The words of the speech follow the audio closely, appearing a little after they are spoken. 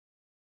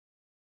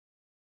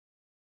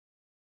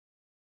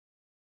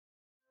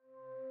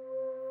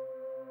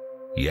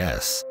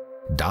Yes,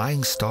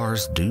 dying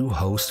stars do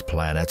host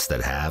planets that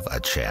have a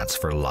chance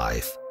for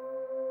life.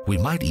 We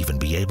might even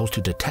be able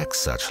to detect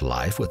such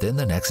life within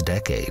the next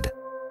decade.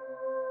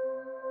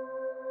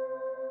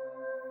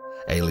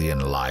 Alien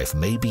life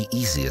may be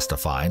easiest to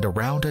find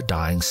around a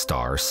dying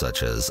star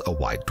such as a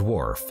white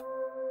dwarf.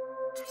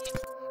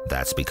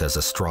 That's because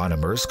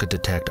astronomers could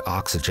detect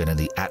oxygen in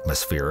the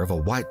atmosphere of a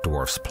white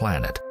dwarf's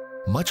planet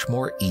much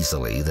more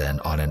easily than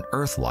on an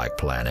Earth-like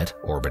planet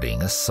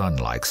orbiting a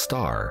Sun-like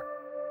star.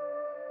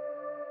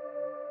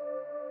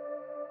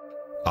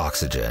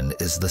 Oxygen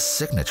is the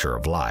signature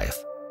of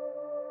life.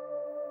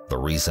 The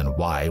reason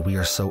why we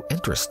are so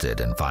interested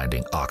in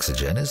finding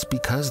oxygen is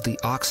because the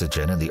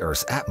oxygen in the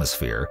Earth's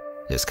atmosphere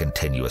is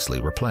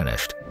continuously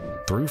replenished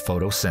through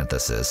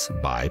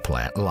photosynthesis by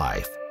plant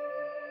life.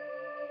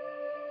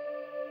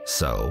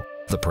 So,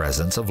 the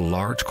presence of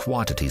large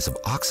quantities of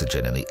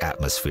oxygen in the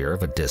atmosphere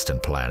of a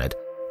distant planet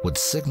would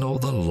signal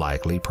the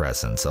likely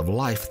presence of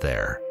life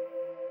there.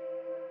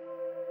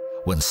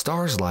 When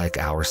stars like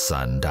our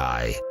Sun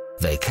die,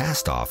 they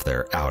cast off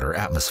their outer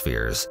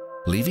atmospheres,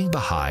 leaving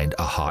behind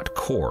a hot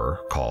core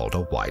called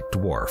a white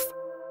dwarf.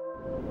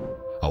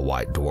 A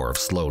white dwarf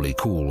slowly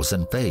cools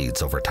and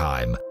fades over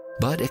time,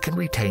 but it can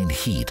retain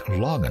heat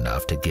long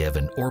enough to give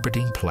an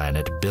orbiting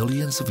planet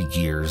billions of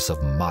years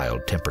of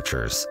mild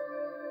temperatures.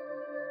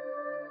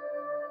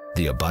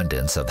 The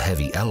abundance of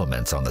heavy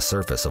elements on the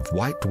surface of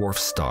white dwarf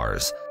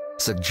stars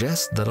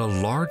suggests that a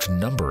large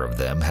number of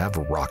them have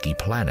rocky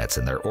planets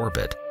in their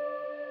orbit.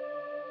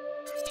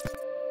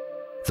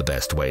 The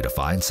best way to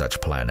find such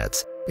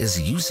planets is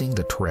using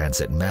the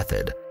transit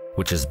method,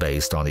 which is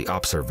based on the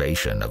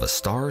observation of a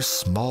star's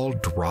small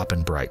drop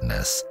in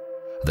brightness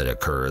that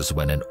occurs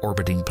when an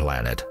orbiting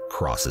planet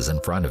crosses in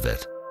front of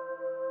it.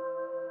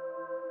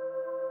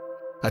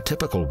 A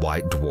typical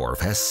white dwarf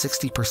has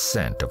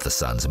 60% of the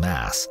Sun's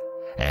mass,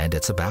 and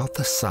it's about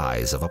the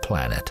size of a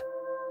planet.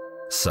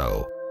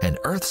 So, an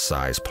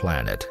Earth-sized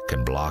planet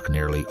can block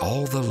nearly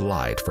all the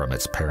light from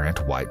its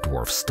parent white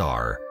dwarf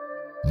star,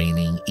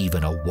 meaning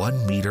even a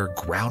 1-meter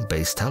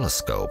ground-based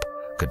telescope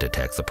could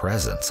detect the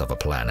presence of a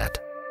planet.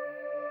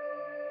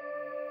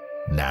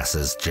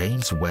 NASA's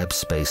James Webb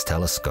Space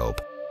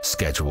Telescope,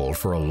 scheduled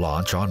for a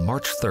launch on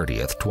March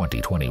 30th,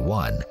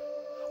 2021,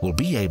 will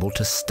be able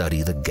to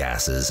study the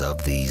gases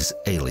of these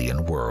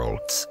alien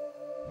worlds.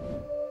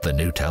 The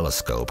new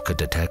telescope could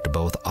detect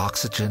both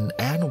oxygen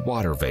and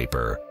water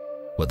vapor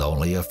with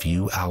only a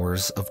few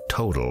hours of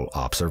total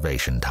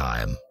observation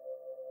time.